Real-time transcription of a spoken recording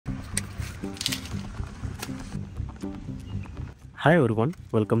Hi everyone,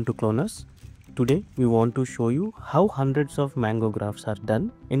 welcome to Cloners. Today we want to show you how hundreds of mango grafts are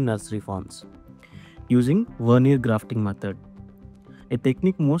done in nursery farms using veneer grafting method, a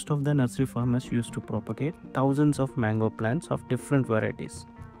technique most of the nursery farmers use to propagate thousands of mango plants of different varieties,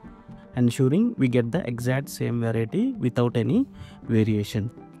 ensuring we get the exact same variety without any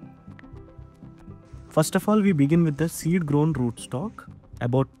variation. First of all, we begin with the seed grown rootstock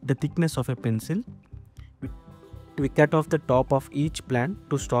about the thickness of a pencil. We cut off the top of each plant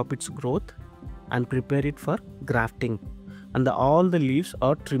to stop its growth and prepare it for grafting, and all the leaves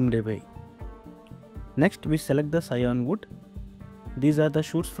are trimmed away. Next, we select the scion wood. These are the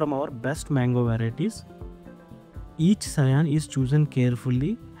shoots from our best mango varieties. Each scion is chosen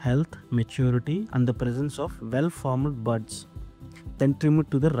carefully, health, maturity and the presence of well-formed buds, then trim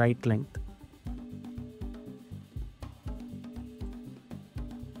it to the right length.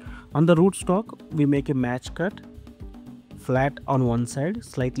 On the rootstock, we make a match cut, flat on one side,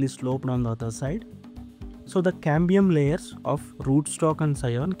 slightly sloped on the other side, so the cambium layers of rootstock and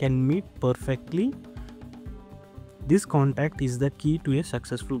scion can meet perfectly. This contact is the key to a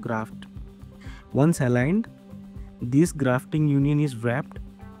successful graft. Once aligned, this grafting union is wrapped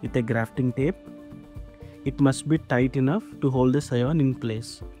with a grafting tape. It must be tight enough to hold the scion in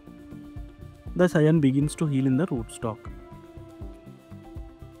place. The scion begins to heal in the rootstock.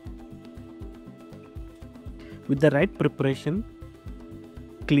 With the right preparation,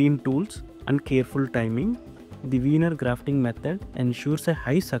 clean tools and careful timing, the veneer grafting method ensures a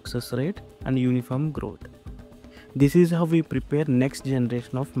high success rate and uniform growth. This is how we prepare next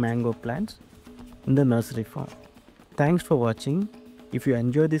generation of mango plants in the nursery farm. Thanks for watching. If you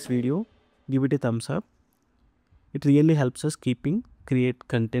enjoy this video, give it a thumbs up. It really helps us create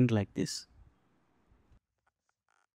content like this.